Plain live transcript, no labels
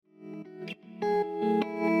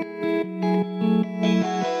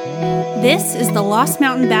This is the Lost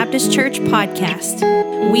Mountain Baptist Church podcast.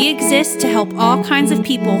 We exist to help all kinds of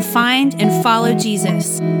people find and follow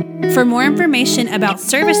Jesus. For more information about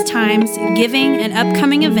service times, giving, and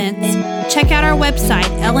upcoming events, check out our website,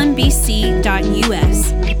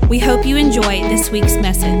 lmbc.us. We hope you enjoy this week's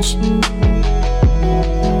message.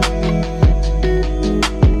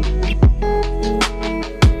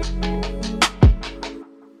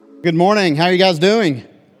 Good morning. How are you guys doing?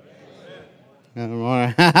 Good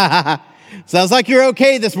morning. Sounds like you're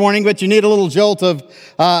okay this morning, but you need a little jolt of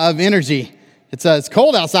energy. It's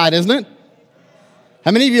cold outside, isn't it?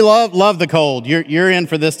 How many of you love the cold? You're in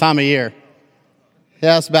for this time of year.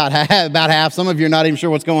 Yeah, it's about half. Some of you are not even sure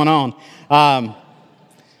what's going on.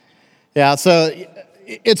 So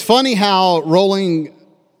it's funny how rolling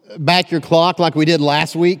back your clock like we did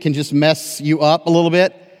last week can just mess you up a little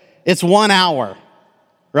bit. It's 1 hour,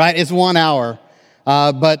 right? It's 1 hour.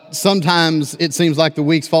 But sometimes it seems like the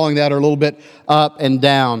weeks following that are a little bit up and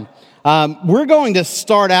down. We're going to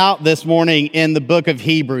start out this morning in the book of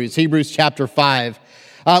Hebrews chapter 5.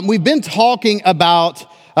 We've been talking about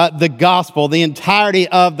the gospel, the entirety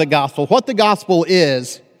of the gospel, what the gospel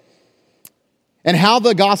is, and how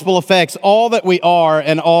the gospel affects all that we are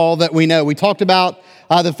and all that we know. We talked about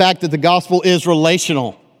the fact that the gospel is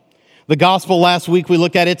relational. The gospel last week we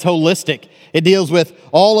looked at, it's holistic. It deals with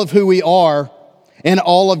all of who we are and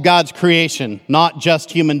all of God's creation, not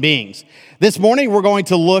just human beings. This morning, we're going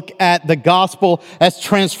to look at the gospel as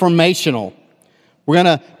transformational. We're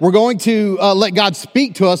going to let God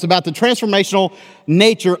speak to us about the transformational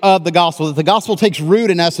nature of the gospel, that the gospel takes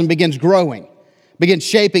root in us and begins growing, begins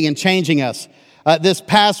shaping and changing us. This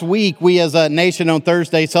past week, we as a nation on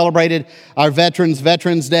Thursday celebrated our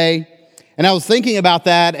Veterans Day. And I was thinking about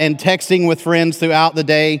that and texting with friends throughout the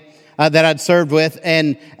day that I'd served with.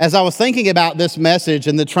 And as I was thinking about this message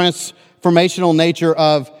and the transformational nature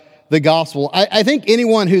of the gospel, I think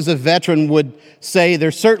anyone who's a veteran would say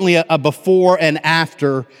there's certainly a before and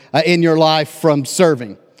after in your life from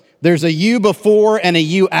serving. There's a you before and a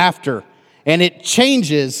you after, and it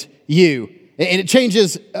changes you. And it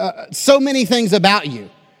changes so many things about you.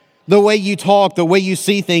 The way you talk, the way you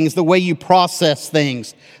see things, the way you process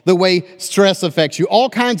things, the way stress affects you, all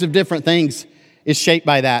kinds of different things is shaped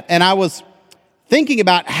by that. And I was thinking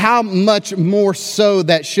about how much more so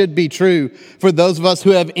that should be true for those of us who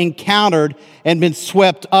have encountered and been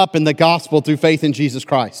swept up in the gospel through faith in Jesus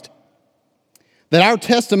Christ. That our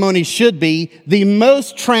testimony should be the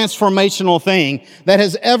most transformational thing that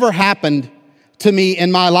has ever happened to me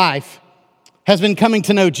in my life has been coming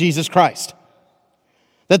to know Jesus Christ.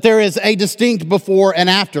 That there is a distinct before and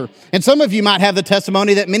after. And some of you might have the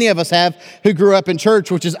testimony that many of us have who grew up in church,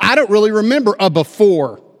 which is, I don't really remember a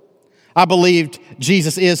before I believed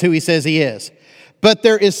Jesus is who he says he is. But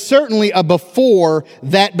there is certainly a before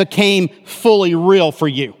that became fully real for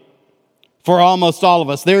you. For almost all of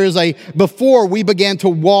us. There is a before we began to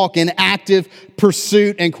walk in active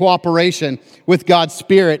pursuit and cooperation with God's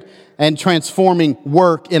Spirit and transforming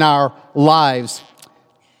work in our lives.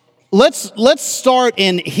 Let's start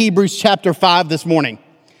in Hebrews chapter 5 this morning.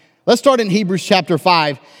 Let's start in Hebrews chapter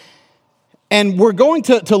 5. And we're going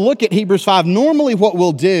to look at Hebrews 5. Normally what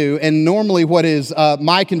we'll do, and normally what is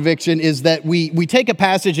my conviction, is that we take a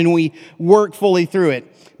passage and we work fully through it.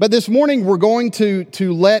 But this morning we're going to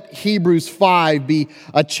let Hebrews 5 be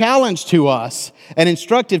a challenge to us and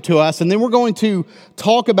instructive to us. And then we're going to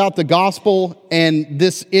talk about the gospel and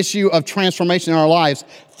this issue of transformation in our lives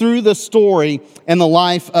through the story and the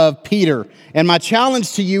life of Peter. And my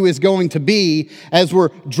challenge to you is going to be, as we're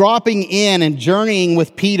dropping in and journeying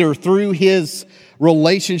with Peter through his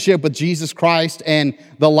relationship with Jesus Christ and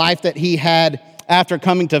the life that he had after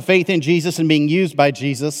coming to faith in Jesus and being used by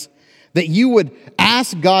Jesus, that you would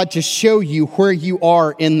ask God to show you where you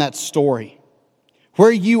are in that story,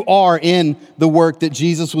 where you are in the work that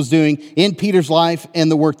Jesus was doing in Peter's life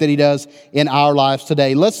and the work that he does in our lives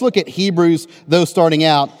today. Let's look at Hebrews, though, starting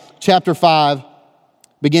out, chapter 5,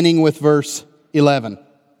 beginning with verse 11.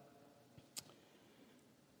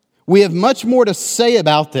 We have much more to say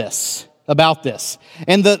about this.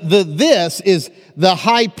 And this is the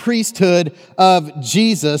high priesthood of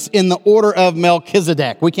Jesus in the order of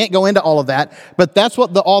Melchizedek. We can't go into all of that, but that's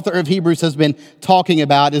what the author of Hebrews has been talking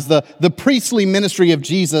about, is the priestly ministry of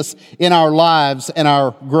Jesus in our lives and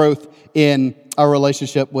our growth in our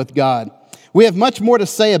relationship with God. We have much more to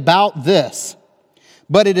say about this,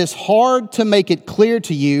 but it is hard to make it clear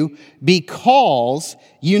to you because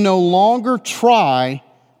you no longer try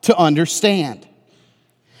to understand.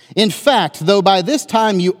 In fact, though by this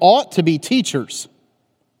time you ought to be teachers,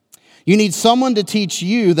 you need someone to teach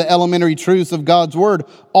you the elementary truths of God's word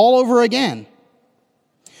all over again.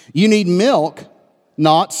 You need milk,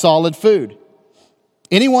 not solid food.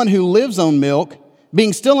 Anyone who lives on milk,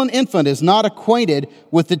 being still an infant, is not acquainted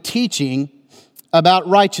with the teaching about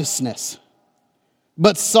righteousness.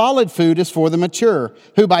 But solid food is for the mature,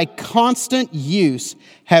 who by constant use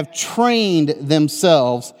have trained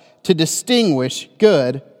themselves to distinguish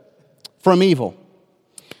good from evil.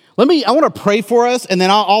 I want to pray for us, and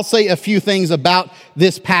then I'll say a few things about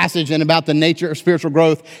this passage and about the nature of spiritual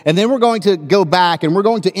growth. And then we're going to go back and we're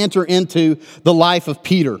going to enter into the life of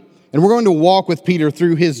Peter. And we're going to walk with Peter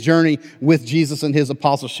through his journey with Jesus and his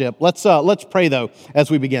apostleship. Let's pray, though,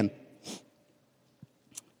 as we begin.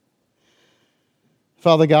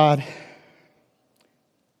 Father God,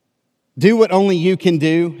 do what only you can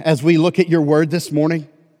do as we look at your word this morning.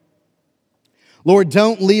 Lord,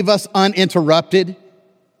 don't leave us uninterrupted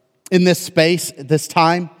in this space, this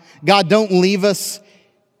time. God, don't leave us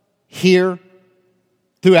here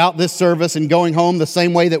throughout this service and going home the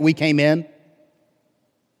same way that we came in.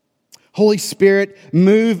 Holy Spirit,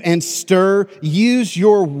 move and stir. Use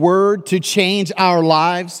your word to change our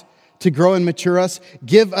lives, to grow and mature us.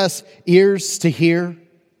 Give us ears to hear,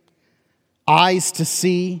 eyes to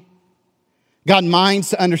see, God,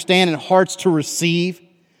 minds to understand and hearts to receive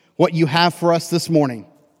what you have for us this morning.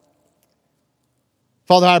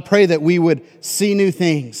 Father, I pray that we would see new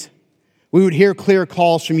things. We would hear clear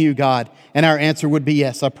calls from you, God, and our answer would be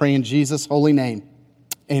yes. I pray in Jesus' holy name.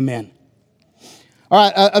 Amen. All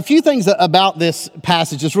right, a few things about this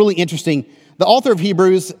passage is really interesting. The author of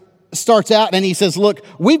Hebrews starts out and he says, look,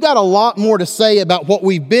 we've got a lot more to say about what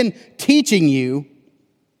we've been teaching you,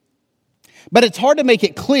 but it's hard to make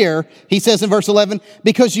it clear, he says in verse 11,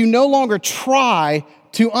 because you no longer try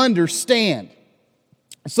to understand.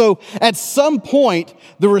 So at some point,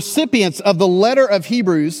 the recipients of the letter of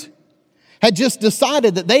Hebrews had just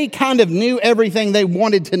decided that they kind of knew everything they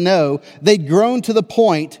wanted to know. They'd grown to the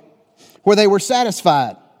point where they were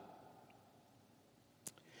satisfied.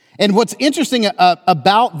 And what's interesting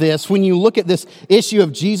about this, when you look at this issue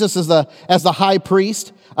of Jesus as the high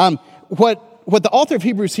priest, what the author of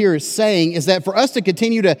Hebrews here is saying is that for us to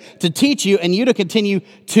continue to teach you and you to continue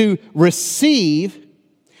to receive,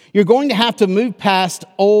 you're going to have to move past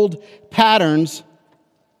old patterns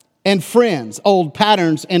and friends. Old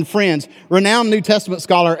patterns and friends. Renowned New Testament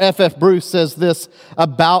scholar F.F. Bruce says this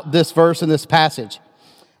about this verse and this passage.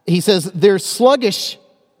 He says, their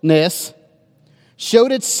sluggishness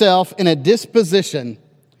showed itself in a disposition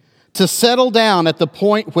to settle down at the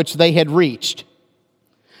point which they had reached,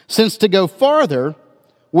 since to go farther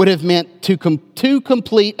would have meant too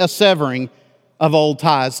complete a severing of old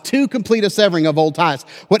ties. Too complete a severing of old ties.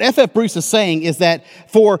 What F.F. Bruce is saying is that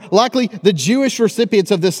for likely the Jewish recipients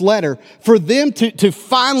of this letter, for them to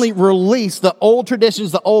finally release the old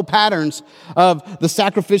traditions, the old patterns of the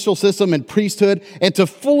sacrificial system and priesthood, and to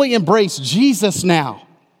fully embrace Jesus now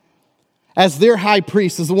as their high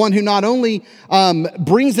priest, as the one who not only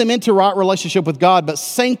brings them into right relationship with God, but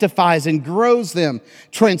sanctifies and grows them,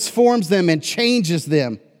 transforms them, and changes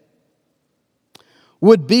them,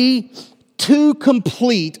 would be too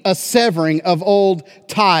complete a severing of old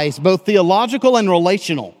ties, both theological and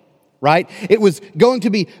relational, right? It was going to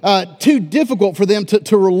be too difficult for them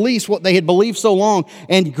to release what they had believed so long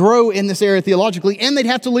and grow in this area theologically, and they'd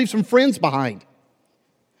have to leave some friends behind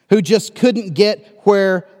who just couldn't get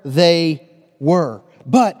where they were.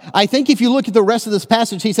 But I think if you look at the rest of this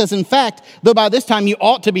passage, he says, in fact, though by this time you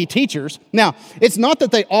ought to be teachers. Now, it's not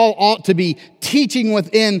that they all ought to be teaching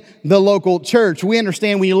within the local church. We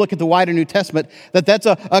understand when you look at the wider New Testament that that's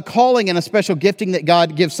a calling and a special gifting that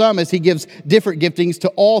God gives some, as he gives different giftings to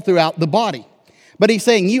all throughout the body. But he's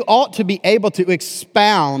saying you ought to be able to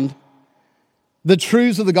expound the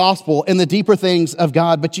truths of the gospel and the deeper things of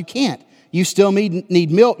God, but you can't. You still need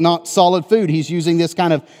milk, not solid food. He's using this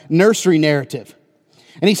kind of nursery narrative.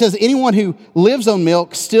 And he says anyone who lives on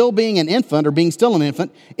milk, still being an infant or being still an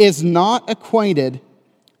infant, is not acquainted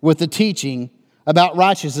with the teaching about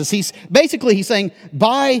righteousness. He's saying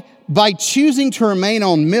by choosing to remain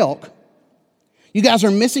on milk, you guys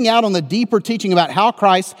are missing out on the deeper teaching about how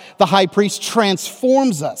Christ, the high priest,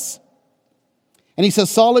 transforms us. And he says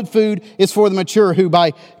solid food is for the mature who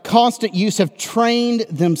by constant use have trained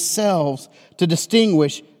themselves to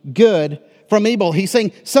distinguish good from evil. He's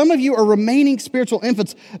saying some of you are remaining spiritual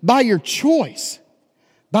infants by your choice.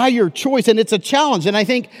 By your choice. And it's a challenge. And I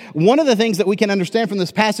think one of the things that we can understand from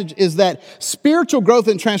this passage is that spiritual growth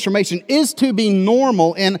and transformation is to be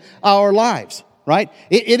normal in our lives, right?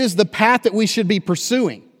 It is the path that we should be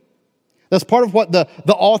pursuing. That's part of what the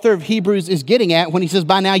author of Hebrews is getting at when he says,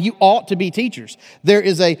 by now you ought to be teachers. There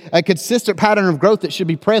is a consistent pattern of growth that should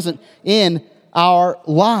be present in our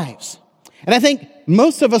lives. And I think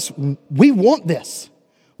most of us, we want this.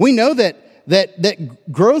 We know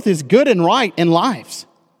that growth is good and right in lives.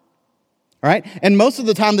 All right? And most of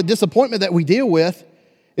the time, the disappointment that we deal with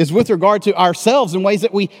is with regard to ourselves in ways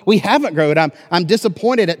that we haven't grown. I'm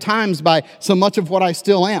disappointed at times by so much of what I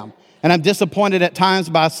still am. And I'm disappointed at times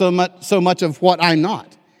by so much of what I'm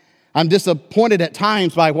not. I'm disappointed at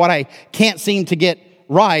times by what I can't seem to get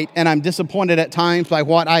right. And I'm disappointed at times by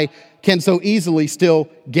what I can so easily still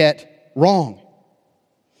get wrong.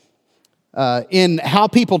 In How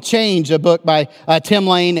People Change, a book by Tim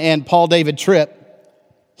Lane and Paul David Tripp,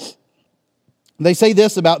 they say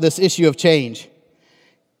this about this issue of change.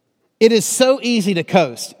 It is so easy to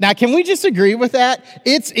coast. Now, can we just agree with that?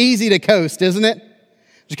 It's easy to coast, isn't it?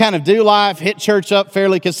 Just kind of do life, hit church up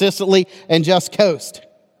fairly consistently, and just coast.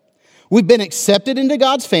 We've been accepted into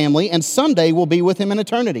God's family, and someday we'll be with Him in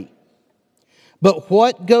eternity. But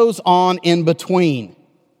what goes on in between?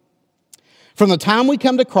 From the time we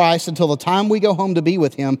come to Christ until the time we go home to be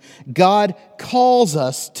with Him, God calls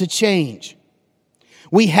us to change.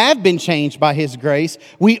 We have been changed by His grace.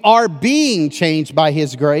 We are being changed by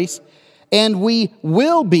His grace. And we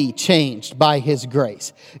will be changed by His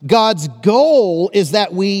grace. God's goal is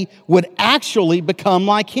that we would actually become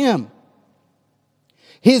like Him.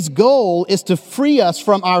 His goal is to free us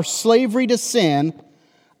from our slavery to sin,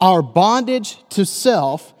 our bondage to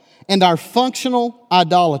self, and our functional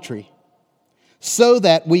idolatry, so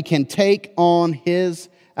that we can take on His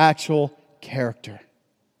actual character.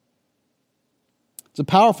 It's a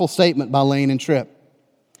powerful statement by Lane and Tripp.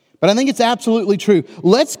 But I think it's absolutely true.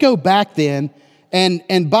 Let's go back then,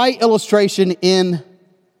 and by illustration in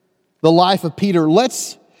the life of Peter,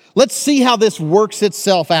 let's see how this works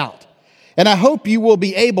itself out. And I hope you will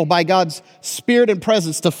be able, by God's Spirit and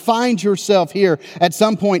presence, to find yourself here at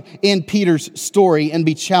some point in Peter's story and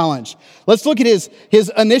be challenged. Let's look at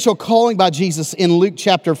his initial calling by Jesus in Luke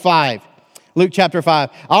chapter 5. Luke chapter 5.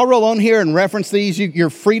 I'll roll on here and reference these. You're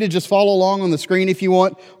free to just follow along on the screen if you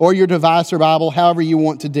want, or your device or Bible, however you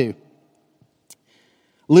want to do.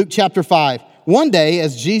 Luke chapter 5. One day,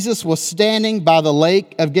 as Jesus was standing by the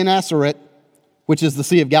lake of Gennesaret, which is the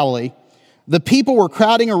Sea of Galilee, the people were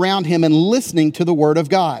crowding around him and listening to the word of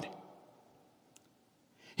God.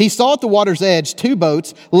 He saw at the water's edge 2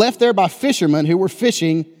 boats left there by fishermen who were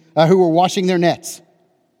washing their nets.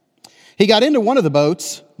 He got into one of the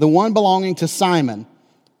boats, the one belonging to Simon,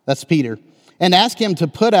 that's Peter, and asked him to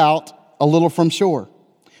put out a little from shore.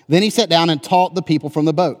 Then he sat down and taught the people from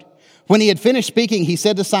the boat. When he had finished speaking, he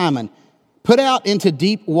said to Simon, "Put out into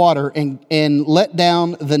deep water and let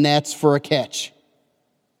down the nets for a catch."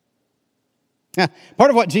 Part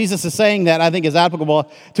of what Jesus is saying that I think is applicable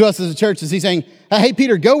to us as a church is He's saying, hey,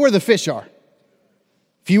 Peter, go where the fish are.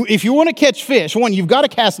 If you want to catch fish, one, you've got to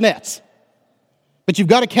cast nets. But you've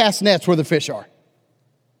got to cast nets where the fish are.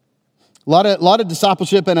 A lot of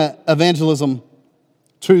discipleship and evangelism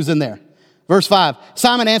truths in there. Verse 5,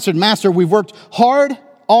 Simon answered, "Master, we've worked hard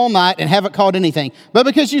all night and haven't caught anything. But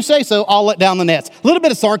because you say so, I'll let down the nets." A little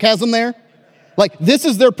bit of sarcasm there. Like, this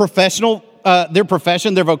is their profession,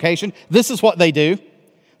 their vocation. This is what they do.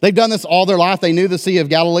 They've done this all their life. They knew the Sea of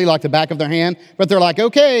Galilee like the back of their hand. But they're like,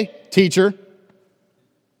 "Okay, teacher."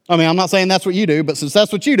 I mean, I'm not saying that's what you do, but since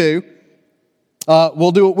that's what you do,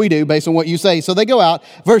 we'll do what we do based on what you say. So they go out.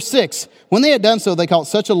 Verse 6, when they had done so, they caught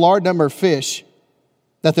such a large number of fish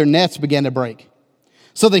that their nets began to break.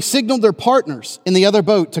 So they signaled their partners in the other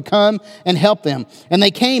boat to come and help them. And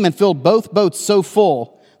they came and filled both boats so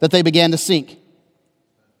full that they began to sink.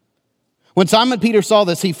 When Simon Peter saw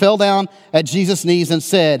this, he fell down at Jesus' knees and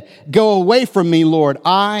said, "Go away from me, Lord.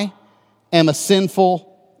 I am a sinful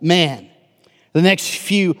man." The next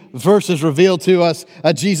few verses reveal to us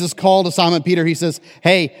Jesus' call to Simon Peter. He says,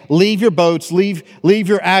 "Hey, leave your boats, leave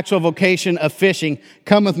your actual vocation of fishing.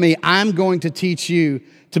 Come with me. I'm going to teach you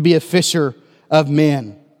to be a fisher of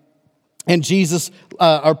men." And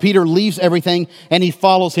Peter leaves everything and he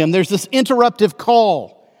follows him. There's this interruptive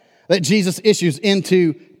call that Jesus issues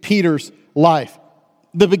into Peter's life.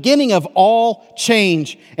 The beginning of all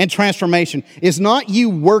change and transformation is not you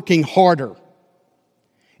working harder.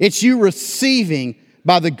 It's you receiving,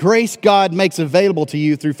 by the grace God makes available to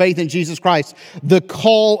you through faith in Jesus Christ, the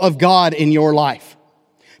call of God in your life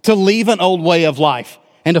to leave an old way of life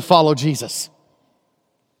and to follow Jesus.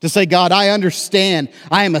 To say, "God, I understand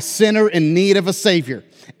I am a sinner in need of a Savior.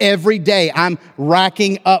 Every day I'm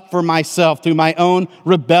racking up for myself through my own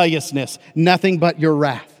rebelliousness, nothing but your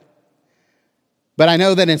wrath. But I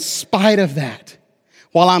know that in spite of that,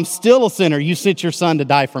 while I'm still a sinner, you sent your Son to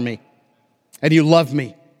die for me. And you love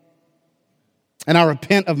me. And I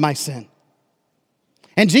repent of my sin."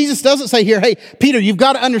 And Jesus doesn't say here, hey, Peter, you've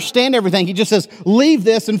got to understand everything. He just says, leave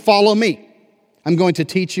this and follow me. I'm going to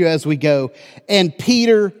teach you as we go. And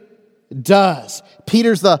Peter does.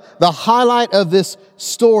 Peter's the highlight of this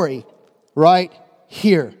story right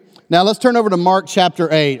here. Now let's turn over to Mark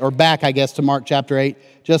chapter 8, or back, I guess, to Mark chapter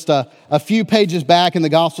 8. Just a few pages back in the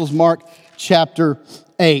Gospels, Mark chapter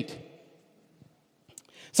 8.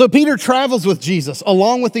 So Peter travels with Jesus,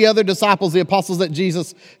 along with the other disciples, the apostles that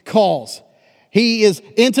Jesus calls. He is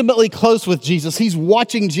intimately close with Jesus. He's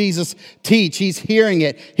watching Jesus teach. He's hearing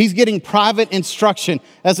it. He's getting private instruction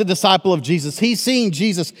as a disciple of Jesus. He's seeing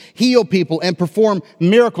Jesus heal people and perform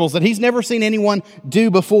miracles that he's never seen anyone do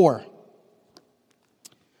before.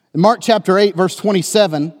 In Mark chapter 8, verse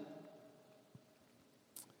 27,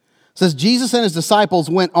 says, Jesus and his disciples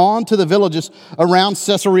went on to the villages around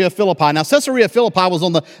Caesarea Philippi. Now, Caesarea Philippi was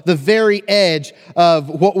on the very edge of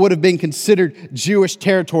what would have been considered Jewish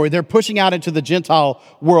territory. They're pushing out into the Gentile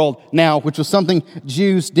world now, which was something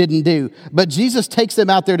Jews didn't do. But Jesus takes them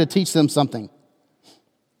out there to teach them something.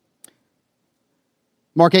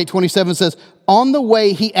 Mark 8:27 says, on the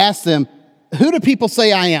way he asked them, who do people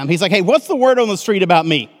say I am? He's like, hey, what's the word on the street about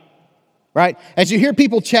me? Right? As you hear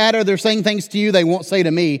people chatter, they're saying things to you they won't say to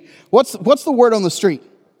me. What's the word on the street?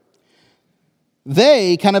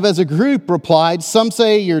 They, kind of as a group, replied, some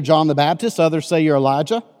say you're John the Baptist, others say you're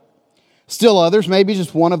Elijah. Still others, maybe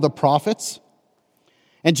just one of the prophets.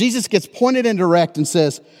 And Jesus gets pointed and direct and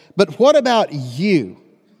says, but what about you?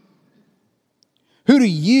 Who do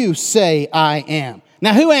you say I am?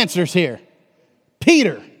 Now, who answers here?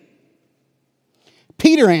 Peter.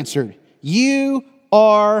 Peter answered, you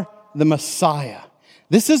are the Messiah.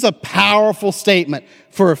 This is a powerful statement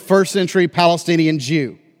for a first century Palestinian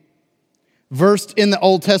Jew. Versed in the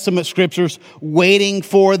Old Testament scriptures, waiting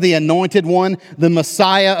for the anointed one, the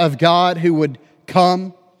Messiah of God who would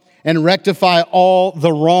come and rectify all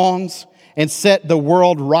the wrongs and set the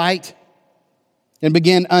world right and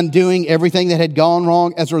begin undoing everything that had gone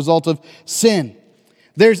wrong as a result of sin.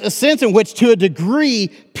 There's a sense in which, to a degree,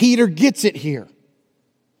 Peter gets it here.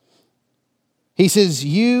 He says,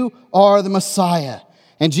 you are the Messiah.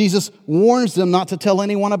 And Jesus warns them not to tell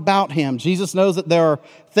anyone about him. Jesus knows that there are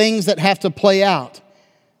things that have to play out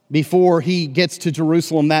before he gets to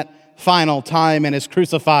Jerusalem that final time and is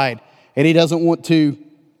crucified. And he doesn't want to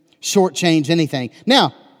shortchange anything.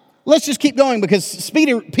 Now, let's just keep going because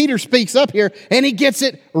Peter speaks up here and he gets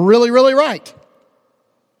it really, really right.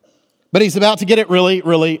 But he's about to get it really,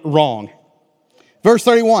 really wrong. Verse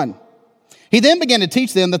 31. He then began to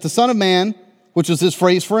teach them that the Son of Man, which was his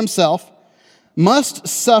phrase for himself, must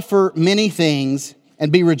suffer many things and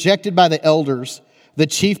be rejected by the elders, the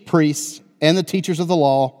chief priests, and the teachers of the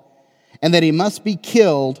law, and that he must be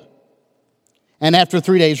killed and after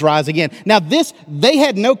 3 days rise again. Now they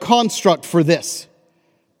had no construct for this.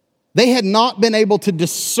 They had not been able to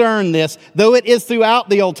discern this, though it is throughout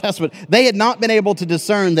the Old Testament. They had not been able to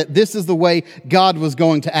discern that this is the way God was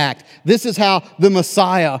going to act. This is how the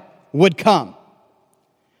Messiah would come.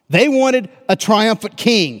 They wanted a triumphant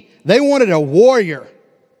king. They wanted a warrior.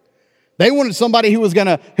 They wanted somebody who was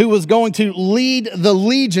going to lead the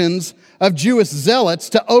legions of Jewish zealots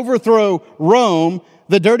to overthrow Rome,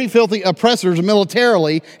 the dirty, filthy oppressors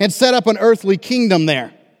militarily, and set up an earthly kingdom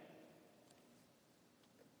there.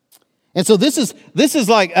 And so this is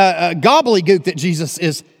like a gobbledygook that Jesus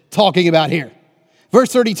is talking about here.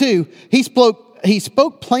 Verse 32, he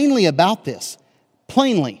spoke plainly about this.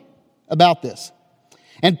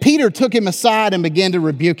 And Peter took him aside and began to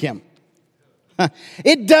rebuke him.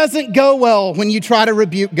 It doesn't go well when you try to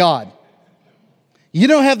rebuke God. You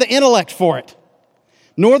don't have the intellect for it,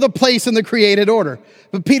 nor the place in the created order.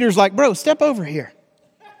 But Peter's like, bro, step over here.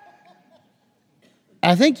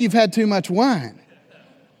 I think you've had too much wine.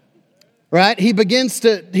 Right? He begins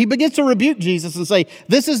to rebuke Jesus and say,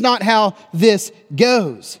 this is not how this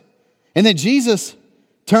goes. And then Jesus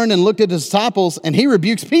turned and looked at his disciples and he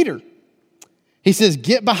rebukes Peter. He says,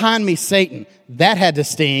 get behind me, Satan. That had to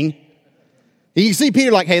sting. You see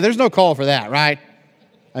Peter like, hey, there's no call for that, right?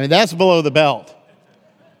 I mean, that's below the belt.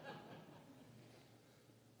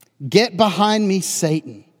 Get behind me,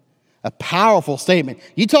 Satan. A powerful statement.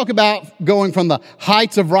 You talk about going from the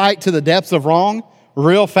heights of right to the depths of wrong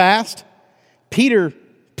real fast. Peter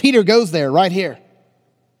goes there right here.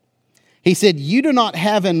 He said, you do not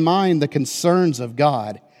have in mind the concerns of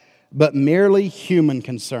God, but merely human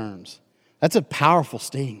concerns. That's a powerful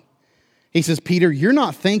sting. He says, Peter, you're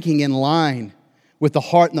not thinking in line with the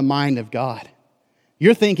heart and the mind of God.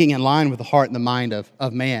 You're thinking in line with the heart and the mind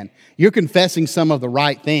of man. You're confessing some of the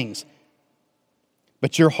right things,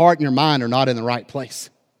 but your heart and your mind are not in the right place.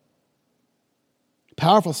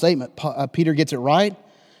 Powerful statement. Peter gets it right.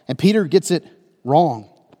 And Peter gets it wrong.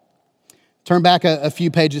 Turn back a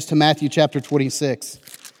few pages to Matthew chapter 26.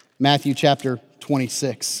 Matthew chapter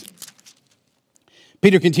 26.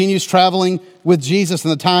 Peter continues traveling with Jesus,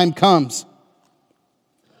 and the time comes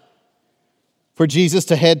for Jesus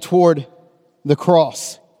to head toward the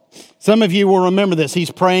cross. Some of you will remember this.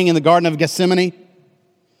 He's praying in the Garden of Gethsemane,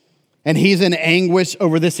 and he's in anguish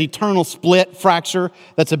over this eternal split, fracture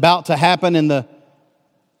that's about to happen in the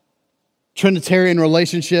Trinitarian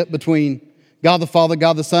relationship between God the Father,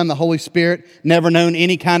 God the Son, the Holy Spirit. Never known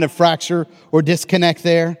any kind of fracture or disconnect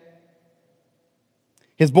there.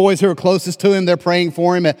 His boys who are closest to him, they're praying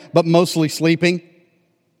for him, but mostly sleeping.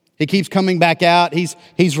 He keeps coming back out.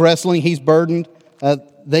 He's wrestling. He's burdened.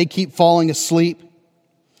 They keep falling asleep.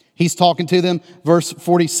 He's talking to them. Verse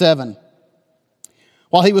 47.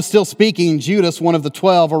 While he was still speaking, Judas, one of the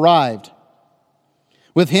 12, arrived.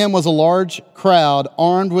 With him was a large crowd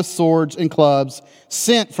armed with swords and clubs,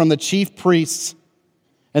 sent from the chief priests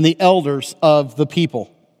and the elders of the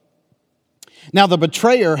people. Now the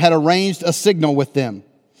betrayer had arranged a signal with them.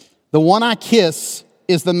 The one I kiss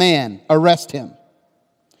is the man. Arrest him.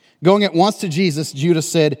 Going at once to Jesus,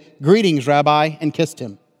 Judas said, "Greetings, Rabbi," and kissed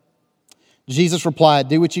him. Jesus replied,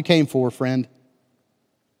 "Do what you came for, friend."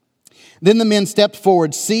 Then the men stepped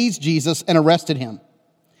forward, seized Jesus, and arrested him.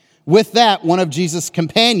 With that, one of Jesus'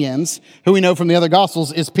 companions, who we know from the other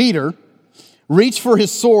Gospels is Peter, reached for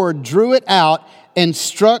his sword, drew it out, and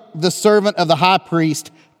struck the servant of the high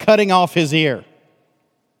priest, cutting off his ear.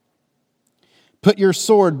 "Put your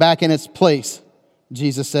sword back in its place,"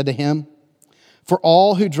 Jesus said to him. "For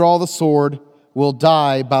all who draw the sword will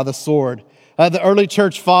die by the sword." The early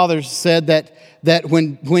church fathers said that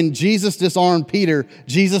when Jesus disarmed Peter,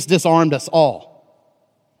 Jesus disarmed us all.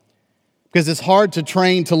 Because it's hard to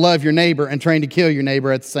train to love your neighbor and train to kill your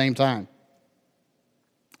neighbor at the same time.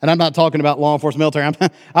 And I'm not talking about law enforcement military.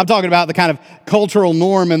 I'm talking about the kind of cultural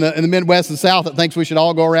norm in the Midwest and South that thinks we should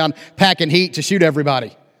all go around packing heat to shoot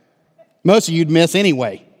everybody. Most of you'd miss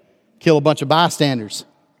anyway. Kill a bunch of bystanders.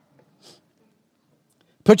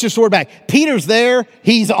 Put your sword back. Peter's there.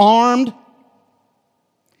 He's armed.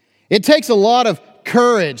 It takes a lot of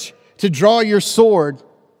courage to draw your sword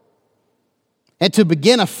and to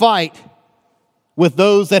begin a fight with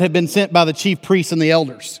those that have been sent by the chief priests and the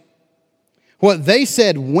elders. What they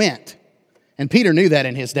said went, and Peter knew that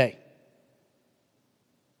in his day.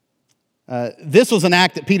 This was an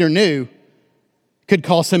act that Peter knew could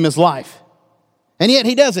cost him his life. And yet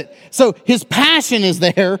he does it. So his passion is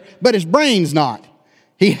there, but his brain's not.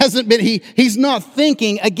 He's not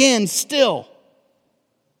thinking again still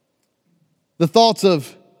the thoughts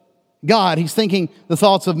of God. He's thinking the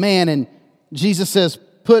thoughts of man. And Jesus says,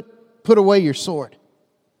 put away your sword.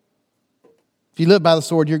 If you live by the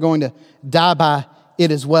sword, you're going to die by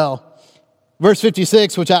it as well. Verse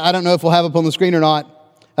 56, which I don't know if we'll have up on the screen or not.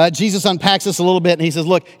 Jesus unpacks this a little bit and he says,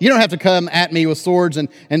 look, you don't have to come at me with swords and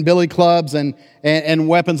billy clubs and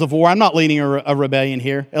weapons of war. I'm not leading a rebellion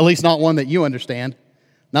here, at least not one that you understand,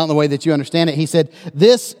 not in the way that you understand it. He said,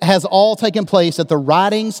 this has all taken place that the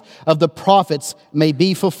writings of the prophets may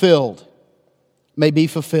be fulfilled. May be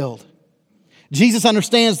fulfilled. Jesus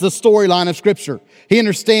understands the storyline of Scripture. He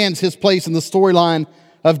understands his place in the storyline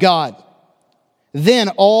of God. Then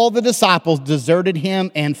all the disciples deserted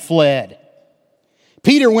him and fled.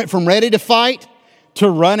 Peter went from ready to fight to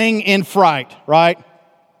running in fright, right?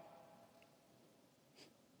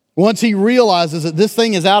 Once he realizes that this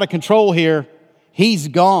thing is out of control here, he's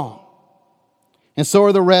gone. And so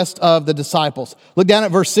are the rest of the disciples. Look down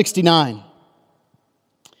at verse 69.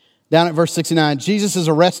 Down at verse 69, Jesus is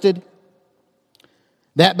arrested.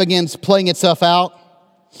 That begins playing itself out.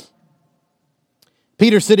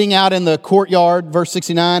 Peter sitting out in the courtyard, verse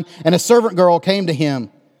 69, and a servant girl came to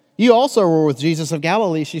him. You also were with Jesus of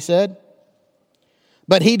Galilee, she said.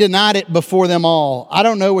 But he denied it before them all. I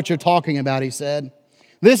don't know what you're talking about, he said.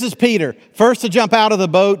 This is Peter, first to jump out of the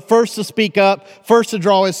boat, first to speak up, first to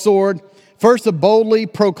draw his sword, first to boldly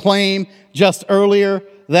proclaim just earlier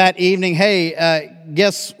that evening, hey,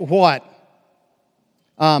 guess what?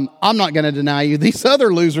 I'm not going to deny you. These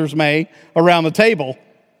other losers may around the table,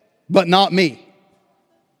 but not me.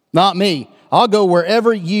 Not me. I'll go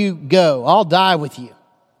wherever you go. I'll die with you.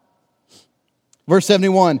 Verse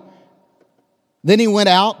 71, then he went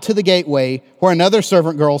out to the gateway where another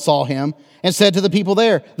servant girl saw him and said to the people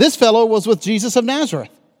there, this fellow was with Jesus of Nazareth.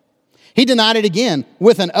 He denied it again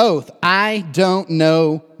with an oath, I don't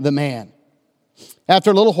know the man.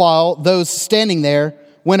 After a little while, those standing there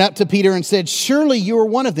went up to Peter and said, surely you are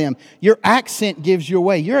one of them. Your accent gives you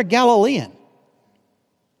away. You're a Galilean.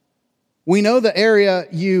 We know the area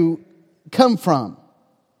you come from.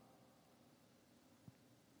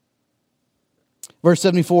 Verse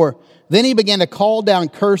 74, then he began to call down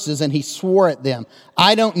curses and he swore at them.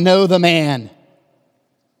 I don't know the man.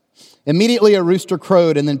 Immediately a rooster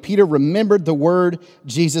crowed, and then Peter remembered the word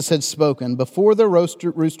Jesus had spoken. Before the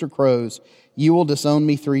rooster crows, you will disown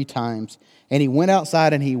me 3 times. And he went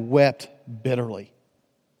outside and he wept bitterly.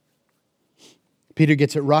 Peter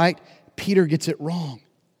gets it right. Peter gets it wrong.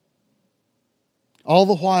 All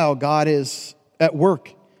the while, God is at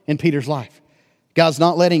work in Peter's life. God's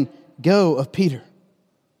not letting go of Peter.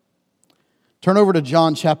 Turn over to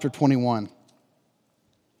John chapter 21.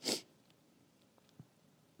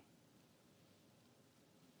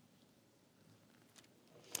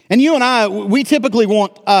 And you and I, we typically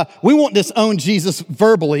won't disown Jesus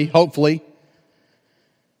verbally, hopefully.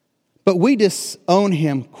 But we disown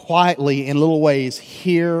him quietly in little ways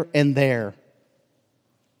here and there.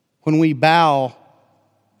 When we bow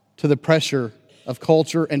to the pressure of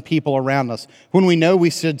culture and people around us. When we know we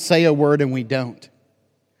should say a word and we don't.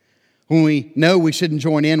 When we know we shouldn't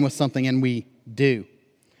join in with something and we do.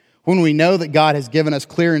 When we know that God has given us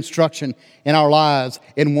clear instruction in our lives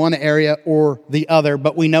in one area or the other,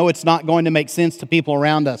 but we know it's not going to make sense to people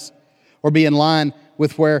around us or be in line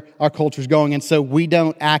with where our culture is going, and so we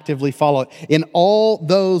don't actively follow it. In all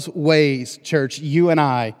those ways, church, you and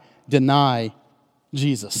I deny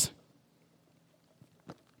Jesus.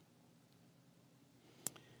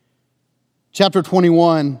 Chapter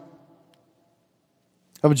 21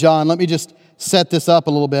 of John, let me just set this up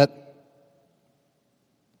a little bit.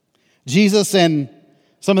 Jesus and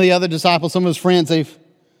some of the other disciples, some of his friends, they've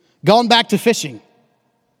gone back to fishing.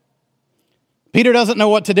 Peter doesn't know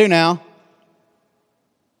what to do now.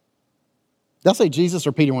 They'll say Jesus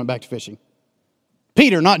or Peter went back to fishing.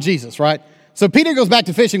 Peter, not Jesus, right? So Peter goes back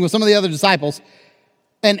to fishing with some of the other disciples.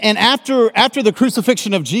 And after the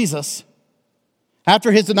crucifixion of Jesus,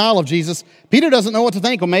 after his denial of Jesus, Peter doesn't know what to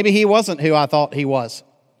think. Well, maybe he wasn't who I thought he was.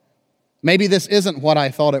 Maybe this isn't what I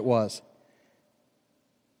thought it was.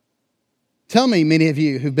 Tell me, many of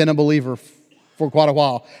you who've been a believer for quite a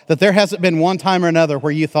while, that there hasn't been one time or another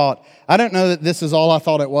where you thought, I don't know that this is all I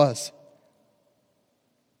thought it was.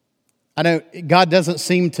 I know God doesn't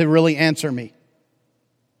seem to really answer me.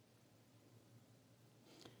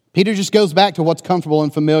 Peter just goes back to what's comfortable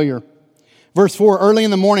and familiar. Verse 4, early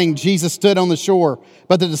in the morning, Jesus stood on the shore,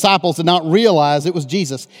 but the disciples did not realize it was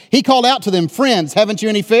Jesus. He called out to them, friends, haven't you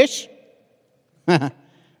any fish?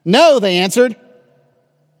 No, they answered.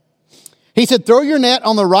 He said, throw your net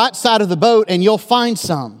on the right side of the boat and you'll find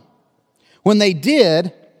some. When they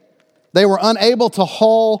did, they were unable to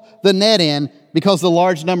haul the net in because of the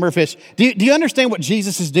large number of fish. Do you understand what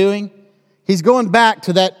Jesus is doing? He's going back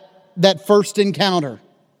to that first encounter.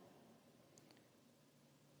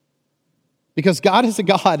 Because God is a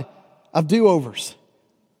God of do-overs.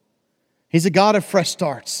 He's a God of fresh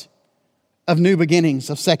starts, of new beginnings,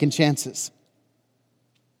 of second chances.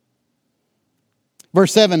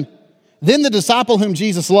 Verse 7, then the disciple whom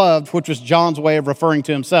Jesus loved, which was John's way of referring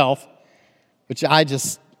to himself, which I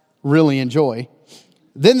just really enjoy.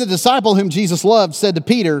 Then the disciple whom Jesus loved said to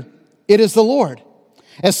Peter, it is the Lord.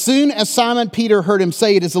 As soon as Simon Peter heard him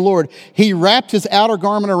say it is the Lord, he wrapped his outer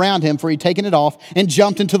garment around him, for he'd taken it off, and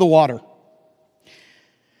jumped into the water.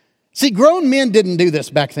 See, grown men didn't do this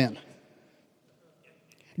back then.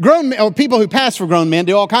 Grown men, or people who pass for grown men,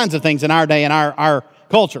 do all kinds of things in our day and our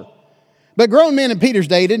culture. But grown men in Peter's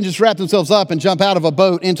day didn't just wrap themselves up and jump out of a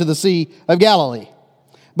boat into the Sea of Galilee.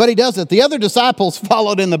 But he does it. The other disciples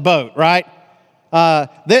followed in the boat, right?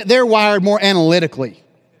 They're wired more analytically.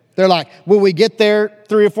 They're like, will we get there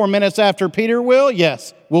 3 or 4 minutes after Peter will?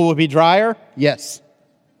 Yes. Will we be drier? Yes.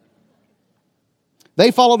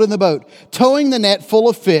 They followed in the boat, towing the net full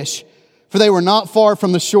of fish, for they were not far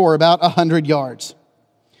from the shore, about 100 yards.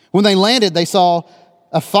 When they landed, they saw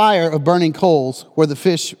a fire of burning coals with the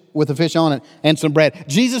fish on it and some bread.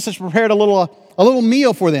 Jesus has prepared a little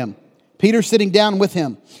meal for them. Peter sitting down with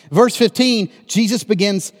him. Verse 15, Jesus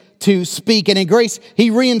begins to speak, and in grace, he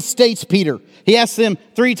reinstates Peter. He asks them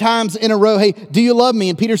 3 times in a row, hey, do you love me?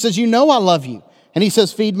 And Peter says, you know I love you. And he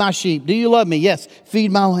says, feed my sheep. Do you love me? Yes.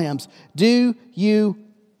 Feed my lambs. Do you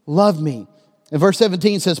love me? And verse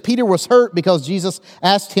 17 says, Peter was hurt because Jesus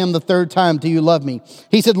asked him the 3rd time, do you love me?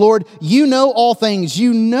 He said, Lord, you know all things.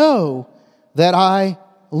 You know that I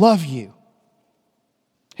love you.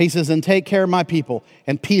 He says, and take care of my people.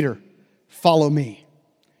 And Peter, follow me.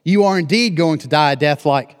 You are indeed going to die a death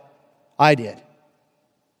like I did.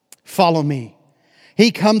 Follow me.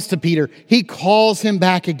 He comes to Peter. He calls him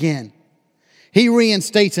back again. He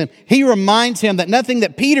reinstates him. He reminds him that nothing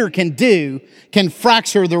that Peter can do can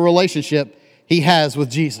fracture the relationship he has with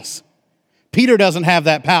Jesus. Peter doesn't have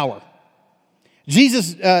that power.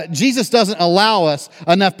 Jesus doesn't allow us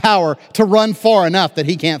enough power to run far enough that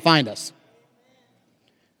he can't find us.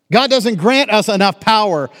 God doesn't grant us enough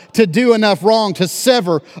power to do enough wrong to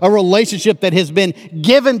sever a relationship that has been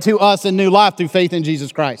given to us in new life through faith in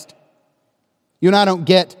Jesus Christ. You and I don't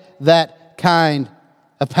get that kind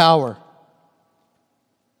of power.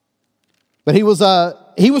 But he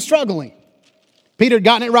was struggling. Peter had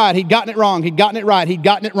gotten it right. He'd gotten it wrong. He'd gotten it right. He'd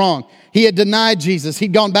gotten it wrong. He had denied Jesus.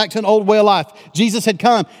 He'd gone back to an old way of life. Jesus had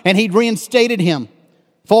come and he'd reinstated him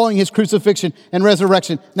following his crucifixion and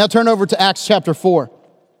resurrection. Now turn over to Acts chapter 4.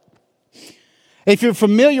 If you're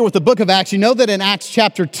familiar with the book of Acts, you know that in Acts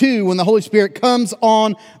chapter 2, when the Holy Spirit comes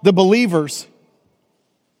on the believers,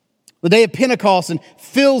 the day of Pentecost, and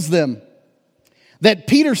fills them, that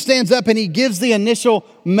Peter stands up and he gives the initial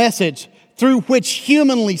message through which,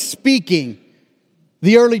 humanly speaking,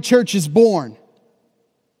 the early church is born.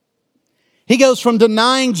 He goes from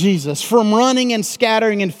denying Jesus, from running and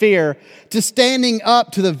scattering in fear, to standing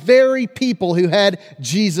up to the very people who had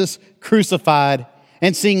Jesus crucified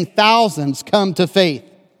and seeing thousands come to faith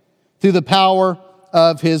through the power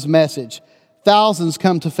of his message. Thousands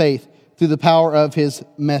come to faith through the power of his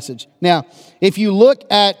message. Now, if you look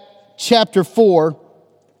at chapter 4,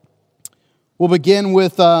 we'll begin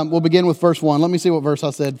with verse 1. Let me see what verse I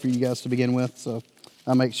said for you guys to begin with, so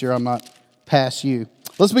I'll make sure I'm not past you.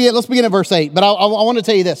 Let's begin at verse 8, but I want to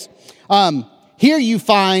tell you this. Here you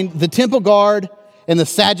find the temple guard and the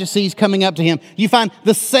Sadducees coming up to him. You find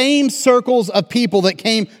the same circles of people that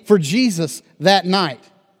came for Jesus that night.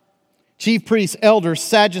 Chief priests, elders,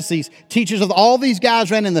 Sadducees, teachers of all these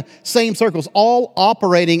guys ran in the same circles, all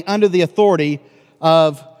operating under the authority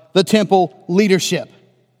of the temple leadership.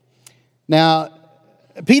 Now,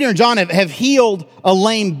 Peter and John have healed a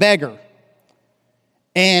lame beggar.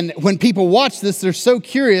 And when people watch this, they're so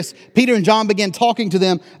curious. Peter and John begin talking to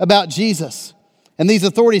them about Jesus. And these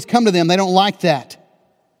authorities come to them. They don't like that.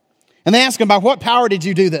 And they ask him, by what power did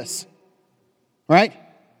you do this? Right?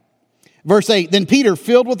 Verse 8, then Peter,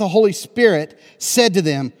 filled with the Holy Spirit, said to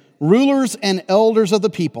them, rulers and elders of the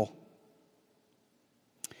people,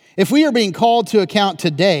 if we are being called to account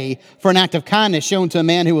today for an act of kindness shown to a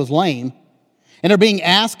man who was lame, and are being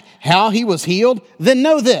asked how he was healed, then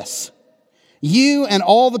know this, you and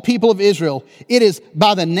all the people of Israel, it is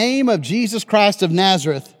by the name of Jesus Christ of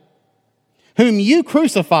Nazareth, whom you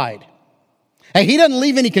crucified. Hey, he doesn't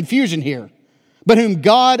leave any confusion here, but whom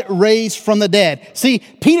God raised from the dead. See,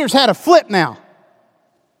 Peter's had a flip now.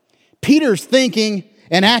 Peter's thinking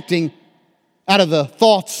and acting out of the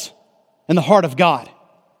thoughts and the heart of God.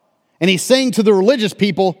 And he's saying to the religious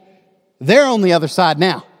people, they're on the other side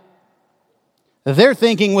now. They're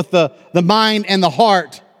thinking with the mind and the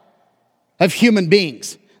heart of human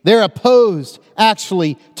beings. They're opposed,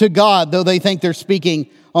 actually, to God, though they think they're speaking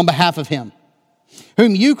on behalf of him.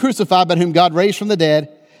 Whom you crucified, but whom God raised from the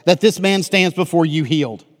dead, that this man stands before you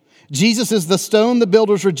healed. Jesus is the stone the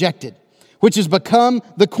builders rejected, which has become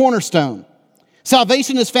the cornerstone.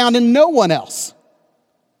 Salvation is found in no one else.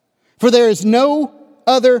 For there is no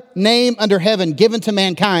other name under heaven given to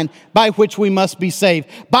mankind by which we must be saved.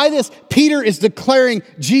 By this, Peter is declaring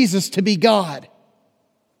Jesus to be God,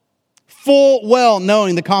 full well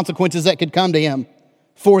knowing the consequences that could come to him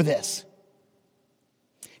for this.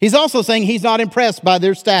 He's also saying he's not impressed by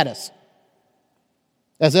their status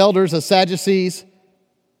as elders, as Sadducees,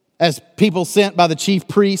 as people sent by the chief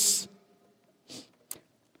priests.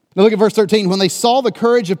 Now look at verse 13. When they saw the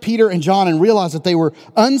courage of Peter and John and realized that they were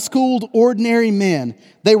unschooled, ordinary men,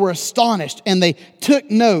 they were astonished, and they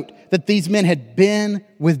took note that these men had been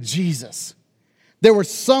with Jesus. There was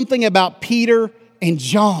something about Peter and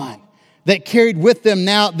John that carried with them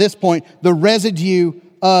now at this point the residue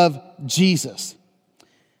of Jesus.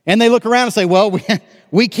 And they look around and say, well,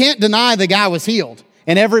 we can't deny the guy was healed,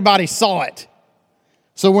 and everybody saw it.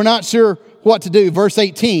 So we're not sure what to do. Verse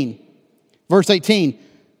 18.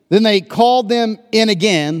 Then they called them in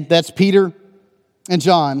again, that's Peter and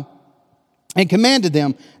John, and commanded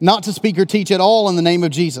them not to speak or teach at all in the name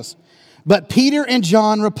of Jesus. But Peter and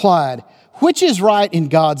John replied, which is right in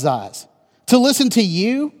God's eyes, to listen to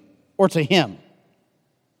you or to him?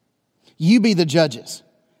 You be the judges.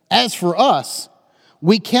 As for us,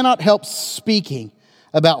 we cannot help speaking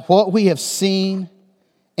about what we have seen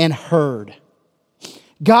and heard.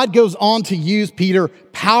 God goes on to use Peter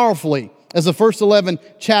powerfully as the first 11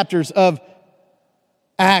 chapters of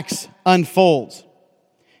Acts unfolds.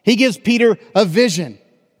 He gives Peter a vision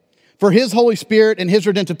for his Holy Spirit and his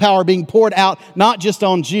redemptive power being poured out not just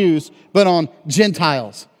on Jews, but on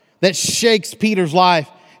Gentiles. That shakes Peter's life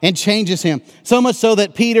and changes him. So much so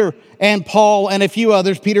that Peter and Paul and a few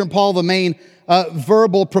others, Peter and Paul, the main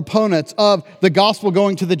verbal proponents of the gospel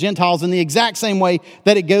going to the Gentiles in the exact same way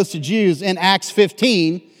that it goes to Jews. In Acts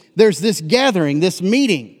 15, there's this gathering, this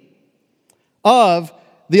meeting of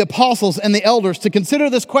the apostles and the elders to consider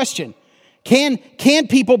this question. Can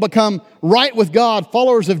people become right with God,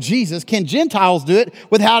 followers of Jesus? Can Gentiles do it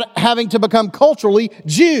without having to become culturally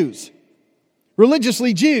Jews,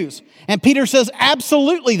 religiously Jews? And Peter says,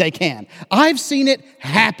 absolutely they can. I've seen it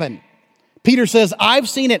happen. Peter says, I've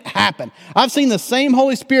seen it happen. I've seen the same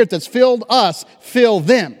Holy Spirit that's filled us fill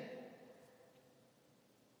them.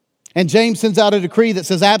 And James sends out a decree that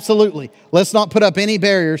says, absolutely, let's not put up any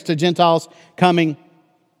barriers to Gentiles coming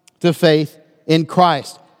to faith in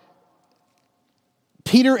Christ.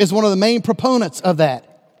 Peter is one of the main proponents of that.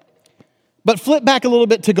 But flip back a little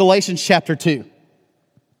bit to Galatians chapter 2.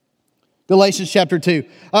 Galatians chapter 2.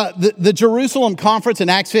 The Jerusalem conference in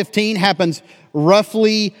Acts 15 happens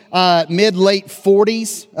roughly mid-late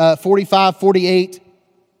 40s, 45, 48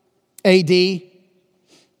 AD.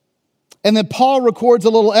 And then Paul records a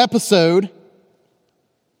little episode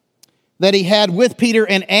that he had with Peter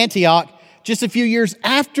in Antioch just a few years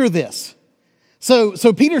after this.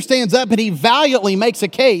 So Peter stands up and he valiantly makes a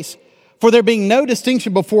case for there being no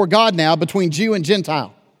distinction before God now between Jew and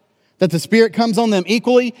Gentile. That the Spirit comes on them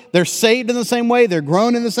equally. They're saved in the same way. They're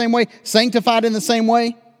grown in the same way. Sanctified in the same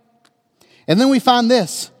way. And then we find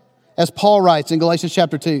this, as Paul writes in Galatians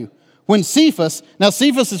chapter 2. When Cephas, now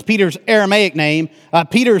Cephas is Peter's Aramaic name.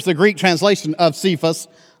 Peter is the Greek translation of Cephas,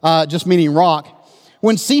 just meaning rock.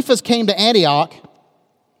 When Cephas came to Antioch,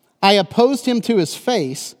 I opposed him to his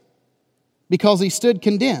face because he stood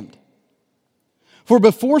condemned. For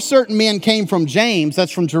before certain men came from James,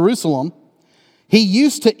 that's from Jerusalem, he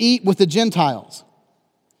used to eat with the Gentiles.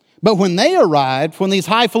 But when they arrived, when these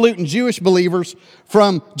highfalutin Jewish believers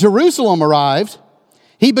from Jerusalem arrived,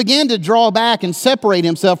 he began to draw back and separate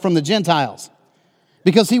himself from the Gentiles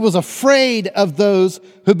because he was afraid of those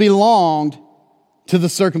who belonged to the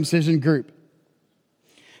circumcision group.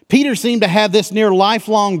 Peter seemed to have this near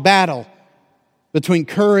lifelong battle between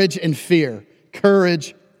courage and fear.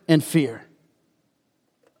 Courage and fear.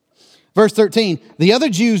 Verse 13, the other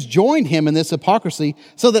Jews joined him in this hypocrisy,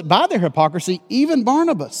 so that by their hypocrisy, even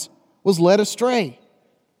Barnabas was led astray.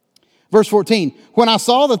 Verse 14, when I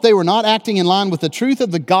saw that they were not acting in line with the truth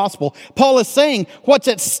of the gospel, Paul is saying what's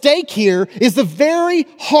at stake here is the very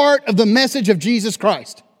heart of the message of Jesus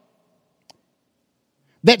Christ.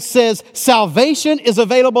 That says salvation is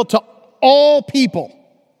available to all people,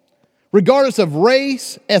 regardless of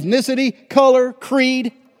race, ethnicity, color,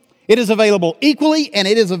 creed. It is available equally, and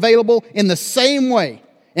it is available in the same way,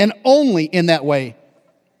 and only in that way,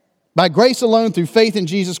 by grace alone through faith in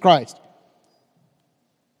Jesus Christ.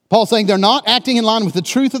 Paul's saying they're not acting in line with the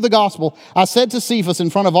truth of the gospel. I said to Cephas in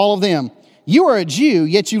front of all of them, you are a Jew,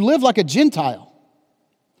 yet you live like a Gentile,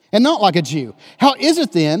 and not like a Jew. How is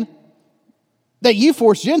it then that you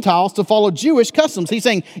force Gentiles to follow Jewish customs? He's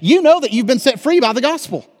saying, you know that you've been set free by the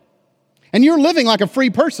gospel, and you're living like a free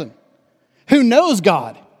person who knows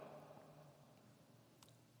God.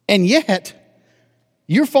 And yet,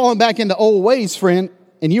 you're falling back into old ways, friend,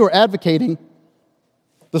 and you are advocating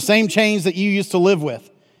the same chains that you used to live with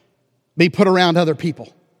be put around other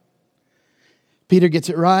people. Peter gets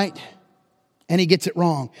it right, and he gets it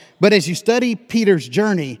wrong. But as you study Peter's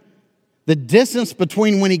journey, the distance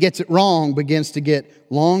between when he gets it wrong begins to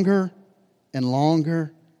get longer and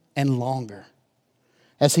longer and longer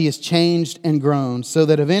as he has changed and grown, so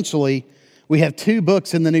that eventually we have two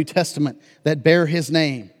books in the New Testament that bear his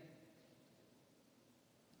name,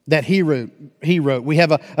 that he wrote. We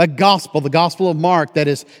have a gospel, the Gospel of Mark, that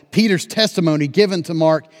is Peter's testimony given to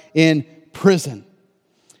Mark in prison.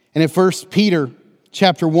 And in 1 Peter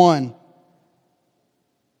chapter 1,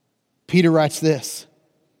 Peter writes this,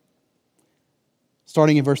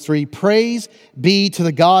 starting in verse 3, praise be to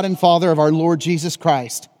the God and Father of our Lord Jesus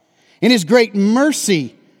Christ. In his great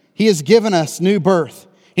mercy, he has given us new birth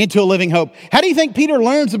into a living hope. How do you think Peter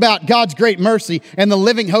learns about God's great mercy and the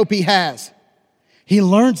living hope he has? He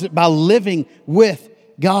learns it by living with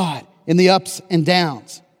God in the ups and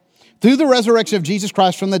downs. Through the resurrection of Jesus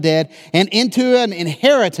Christ from the dead and into an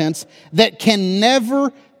inheritance that can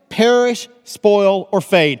never perish, spoil, or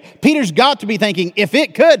fade. Peter's got to be thinking, if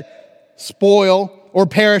it could spoil or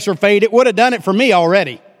perish or fade, it would have done it for me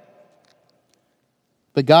already.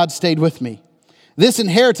 But God stayed with me. This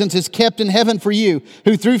inheritance is kept in heaven for you,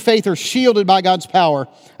 who through faith are shielded by God's power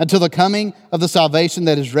until the coming of the salvation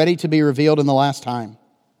that is ready to be revealed in the last time.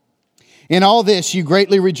 In all this you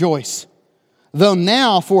greatly rejoice, though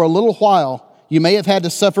now for a little while you may have had to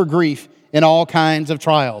suffer grief in all kinds of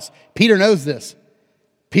trials. Peter knows this.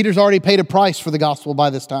 Peter's already paid a price for the gospel by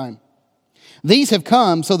this time. These have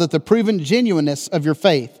come so that the proven genuineness of your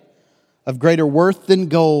faith, of greater worth than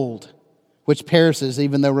gold, which perishes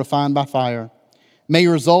even though refined by fire, may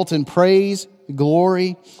result in praise,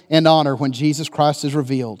 glory, and honor when Jesus Christ is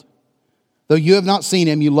revealed. Though you have not seen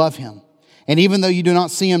him, you love him. And even though you do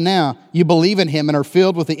not see him now, you believe in him and are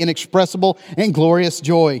filled with the inexpressible and glorious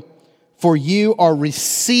joy. For you are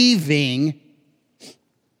receiving,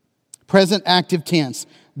 present active tense,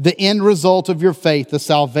 the end result of your faith, the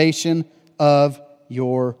salvation of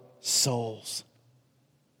your souls.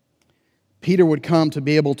 Peter would come to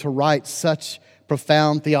be able to write such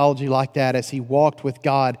profound theology like that as he walked with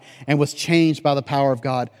God and was changed by the power of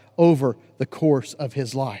God over the course of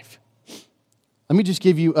his life. Let me just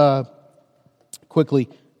give you quickly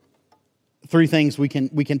 3 things we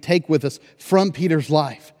can take with us from Peter's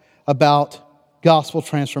life about gospel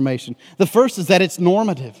transformation. The first is that it's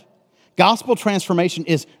normative. Gospel transformation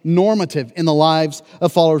is normative in the lives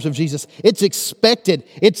of followers of Jesus. It's expected.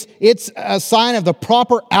 It's a sign of the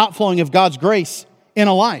proper outflowing of God's grace in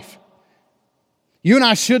a life. You and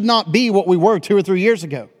I should not be what we were 2 or 3 years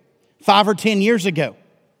ago, 5 or 10 years ago.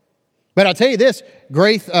 But I'll tell you this,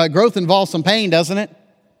 growth involves some pain, doesn't it?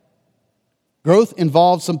 Growth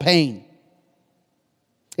involves some pain.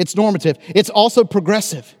 It's normative. It's also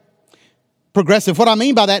progressive. Progressive. What I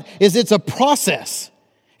mean by that is it's a process.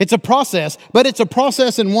 It's a process, but it's a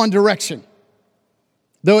process in one direction.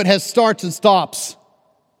 Though it has starts and stops,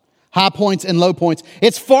 high points and low points.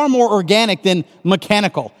 It's far more organic than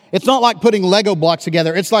mechanical. It's not like putting Lego blocks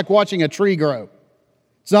together. It's like watching a tree grow.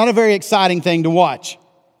 It's not a very exciting thing to watch,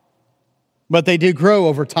 but they do grow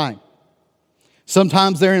over time.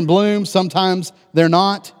 Sometimes they're in bloom, sometimes they're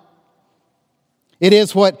not. It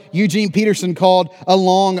is what Eugene Peterson called a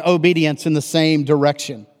long obedience in the same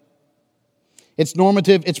direction. It's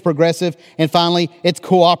normative, it's progressive, and finally, it's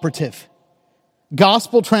cooperative.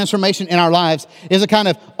 Gospel transformation in our lives is a kind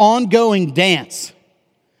of ongoing dance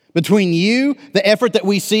between you, the effort that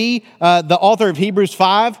we see the author of Hebrews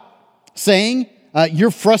 5 saying,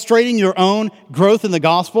 you're frustrating your own growth in the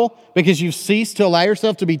gospel because you've ceased to allow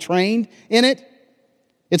yourself to be trained in it.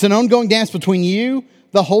 It's an ongoing dance between you,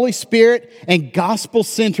 the Holy Spirit, and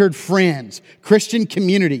gospel-centered friends, Christian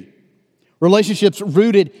community. Relationships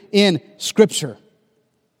rooted in Scripture.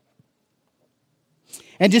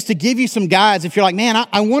 And just to give you some guides, if you're like, man,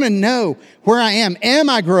 I want to know where I am. Am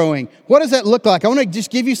I growing? What does that look like? I want to just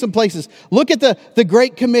give you some places. Look at the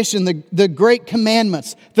Great Commission, the Great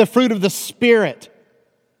Commandments, the fruit of the Spirit.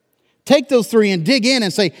 Take those 3 and dig in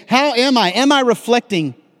and say, how am I? Am I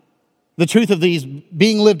reflecting the truth of these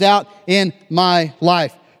being lived out in my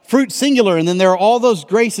life? Fruit singular, and then there are all those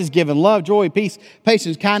graces given: love, joy, peace,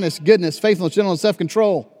 patience, kindness, goodness, faithfulness, gentleness,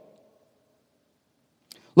 self-control.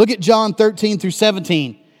 Look at John 13 through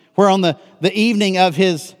 17, where on the evening of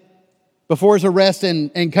before his arrest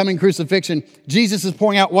and coming crucifixion, Jesus is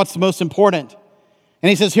pouring out what's the most important. And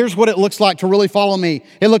he says, here's what it looks like to really follow me.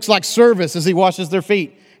 It looks like service as he washes their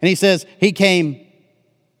feet. And he says, he came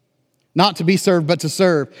not to be served, but to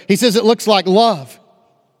serve. He says it looks like love.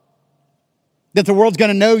 That the world's going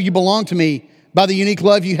to know you belong to me by the unique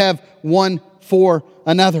love you have one for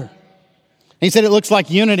another. He said it looks like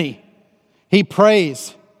unity. He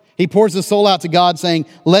prays. He pours his soul out to God saying,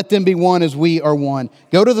 let them be one as we are one.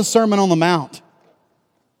 Go to the Sermon on the Mount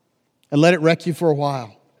and let it wreck you for a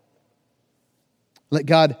while. Let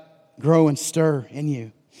God grow and stir in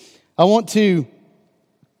you. I want to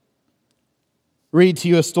read to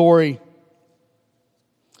you a story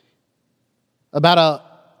about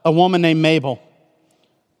a woman named Mabel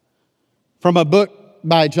from a book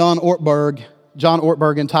by John Ortberg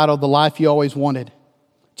entitled The Life You Always Wanted.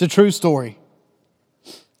 It's a true story.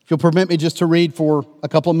 If you'll permit me just to read for a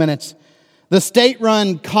couple of minutes. The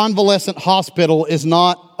state-run convalescent hospital is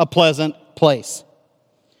not a pleasant place.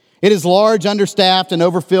 It is large, understaffed, and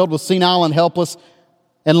overfilled with senile and helpless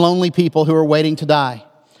and lonely people who are waiting to die.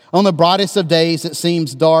 On the brightest of days, it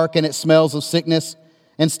seems dark and it smells of sickness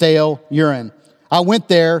and stale urine. I went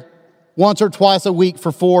there once or twice a week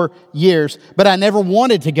for 4 years, but I never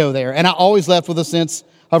wanted to go there, and I always left with a sense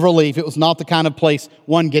of relief. It was not the kind of place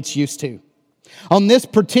one gets used to. On this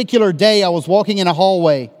particular day, I was walking in a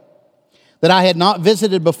hallway that I had not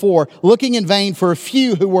visited before, looking in vain for a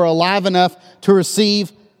few who were alive enough to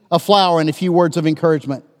receive a flower and a few words of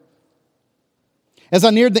encouragement. As I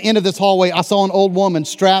neared the end of this hallway, I saw an old woman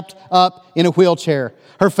strapped up in a wheelchair.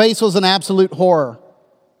 Her face was an absolute horror.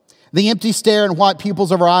 The empty stare and white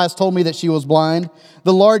pupils of her eyes told me that she was blind.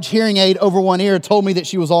 The large hearing aid over one ear told me that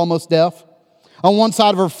she was almost deaf. On one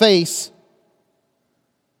side of her face,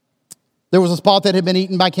 there was a spot that had been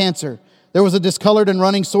eaten by cancer. There was a discolored and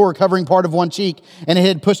running sore covering part of one cheek, and it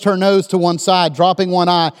had pushed her nose to one side, dropping one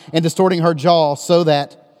eye and distorting her jaw so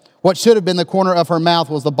that what should have been the corner of her mouth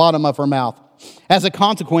was the bottom of her mouth. As a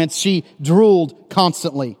consequence, she drooled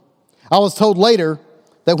constantly. I was told later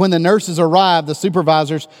that when the nurses arrived, the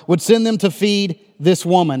supervisors would send them to feed this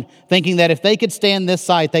woman, thinking that if they could stand this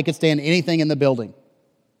sight, they could stand anything in the building.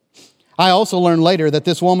 I also learned later that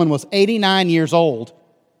this woman was 89 years old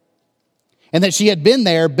and that she had been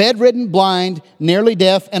there, bedridden, blind, nearly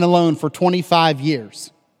deaf, and alone for 25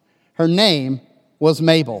 years. Her name was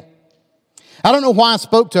Mabel. I don't know why I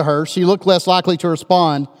spoke to her. She looked less likely to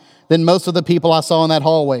respond than most of the people I saw in that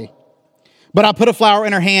hallway. But I put a flower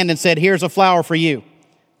in her hand and said, "Here's a flower for you.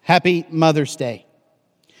 Happy Mother's Day."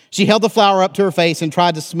 She held the flower up to her face and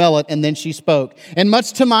tried to smell it, and then she spoke. And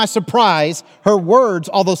much to my surprise, her words,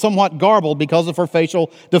 although somewhat garbled because of her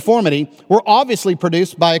facial deformity, were obviously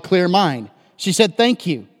produced by a clear mind. She said, "Thank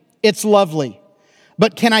you. It's lovely.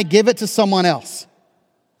 But can I give it to someone else?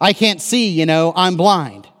 I can't see, I'm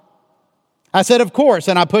blind." I said, "Of course,"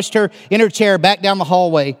 and I pushed her in her chair back down the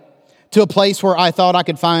hallway to a place where I thought I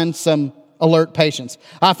could find some alert patients.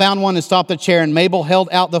 I found one and stopped the chair, and Mabel held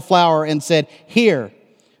out the flower and said, "Here,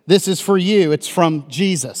 this is for you. It's from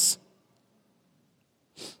Jesus."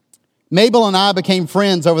 Mabel and I became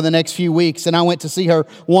friends over the next few weeks, and I went to see her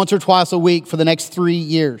once or twice a week for the next 3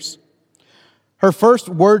 years. Her first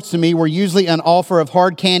words to me were usually an offer of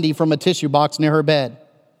hard candy from a tissue box near her bed.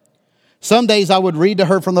 Some days I would read to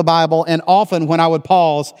her from the Bible, and often when I would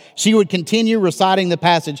pause, she would continue reciting the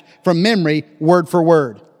passage from memory, word for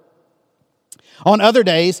word. On other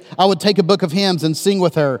days, I would take a book of hymns and sing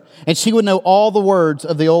with her, and she would know all the words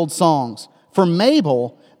of the old songs. For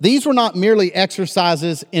Mabel, these were not merely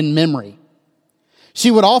exercises in memory. She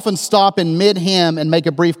would often stop in mid-hymn and make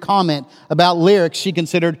a brief comment about lyrics she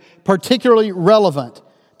considered particularly relevant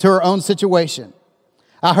to her own situation.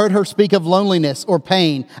 I heard her speak of loneliness or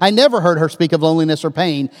pain. I never heard her speak of loneliness or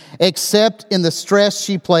pain, except in the stress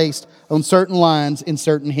she placed on certain lines in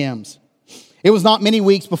certain hymns. It was not many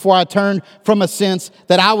weeks before I turned from a sense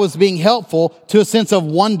that I was being helpful to a sense of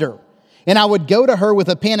wonder, and I would go to her with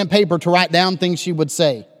a pen and paper to write down things she would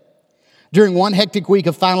say. During one hectic week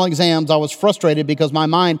of final exams, I was frustrated because my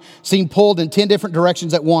mind seemed pulled in 10 different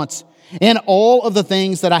directions at once, and all of the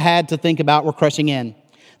things that I had to think about were crushing in.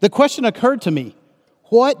 The question occurred to me,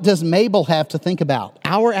 what does Mabel have to think about?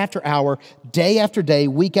 Hour after hour, day after day,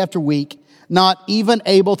 week after week, not even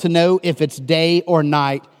able to know if it's day or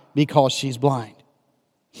night because she's blind.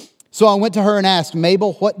 So I went to her and asked,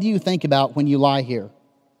 "Mabel, what do you think about when you lie here?"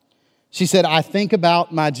 She said, "I think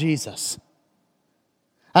about my Jesus."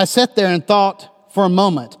 I sat there and thought for a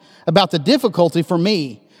moment about the difficulty for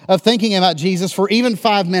me of thinking about Jesus for even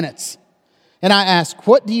 5 minutes. And I asked,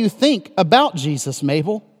 "What do you think about Jesus,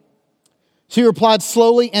 Mabel?" She replied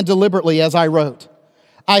slowly and deliberately as I wrote,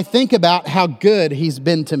 "I think about how good he's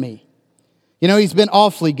been to me. He's been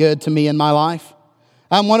awfully good to me in my life.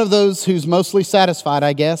 I'm one of those who's mostly satisfied,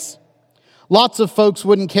 I guess. Lots of folks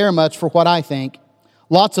wouldn't care much for what I think.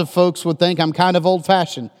 Lots of folks would think I'm kind of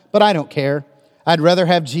old-fashioned, but I don't care. I'd rather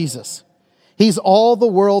have Jesus. He's all the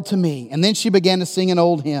world to me." And then she began to sing an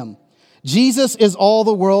old hymn. "Jesus is all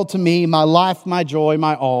the world to me, my life, my joy,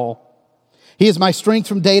 my all. He is my strength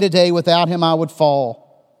from day to day. Without him I would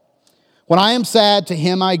fall. When I am sad, to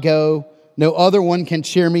him I go. No other one can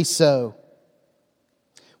cheer me so.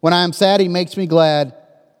 When I am sad, he makes me glad.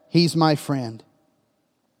 He's my friend."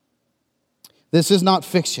 This is not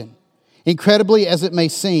fiction. Incredible as it may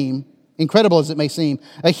seem,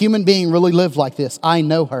 a human being really lived like this. I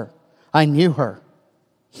know her. I knew her.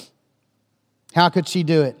 How could she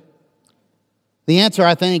do it? The answer,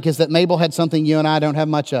 I think, is that Mabel had something you and I don't have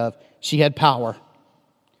much of. She had power.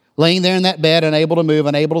 Laying there in that bed, unable to move,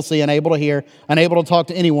 unable to see, unable to hear, unable to talk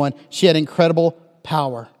to anyone, she had incredible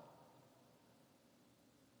power.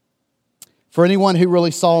 For anyone who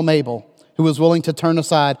really saw Mabel, who was willing to turn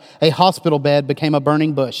aside, a hospital bed became a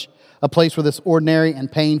burning bush, a place where this ordinary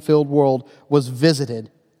and pain-filled world was visited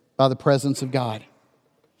by the presence of God.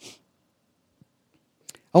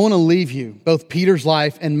 I want to leave you both Peter's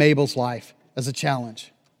life and Mabel's life as a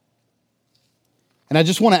challenge. And I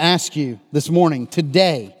just want to ask you this morning,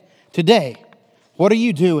 today, what are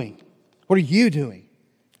you doing? What are you doing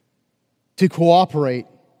to cooperate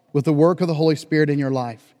with the work of the Holy Spirit in your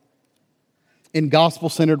life in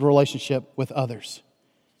gospel-centered relationship with others?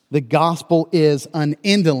 The gospel is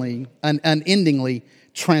unendingly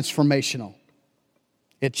transformational.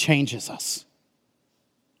 It changes us.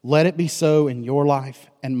 Let it be so in your life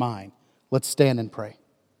and mine. Let's stand and pray.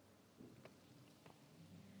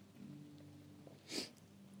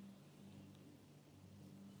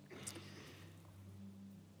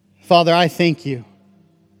 Father, I thank you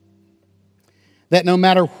that no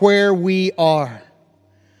matter where we are,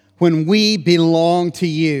 when we belong to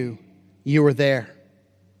you, you are there.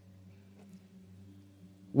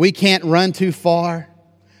 We can't run too far.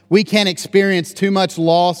 We can't experience too much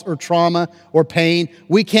loss or trauma or pain.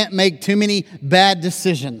 We can't make too many bad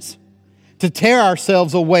decisions to tear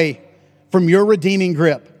ourselves away from your redeeming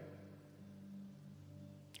grip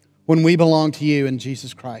when we belong to you in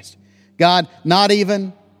Jesus Christ. God, not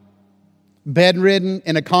even bedridden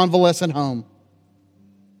in a convalescent home.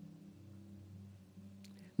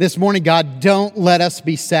 This morning, God, don't let us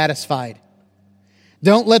be satisfied.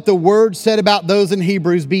 Don't let the word said about those in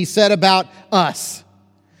Hebrews be said about us.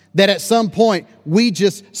 That at some point, we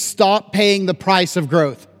just stop paying the price of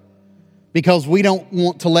growth because we don't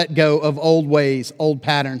want to let go of old ways, old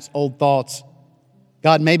patterns, old thoughts.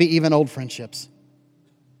 God, maybe even old friendships.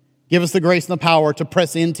 Give us the grace and the power to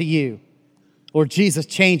press into you. Lord Jesus,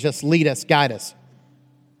 change us, lead us, guide us.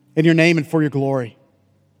 In your name and for your glory.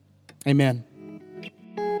 Amen.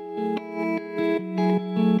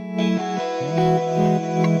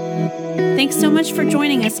 Thanks so much for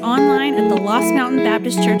joining us online at the Lost Mountain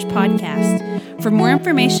Baptist Church podcast. For more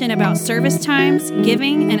information about service times,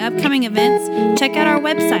 giving, and upcoming events, check out our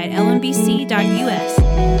website,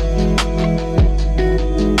 lmbc.us.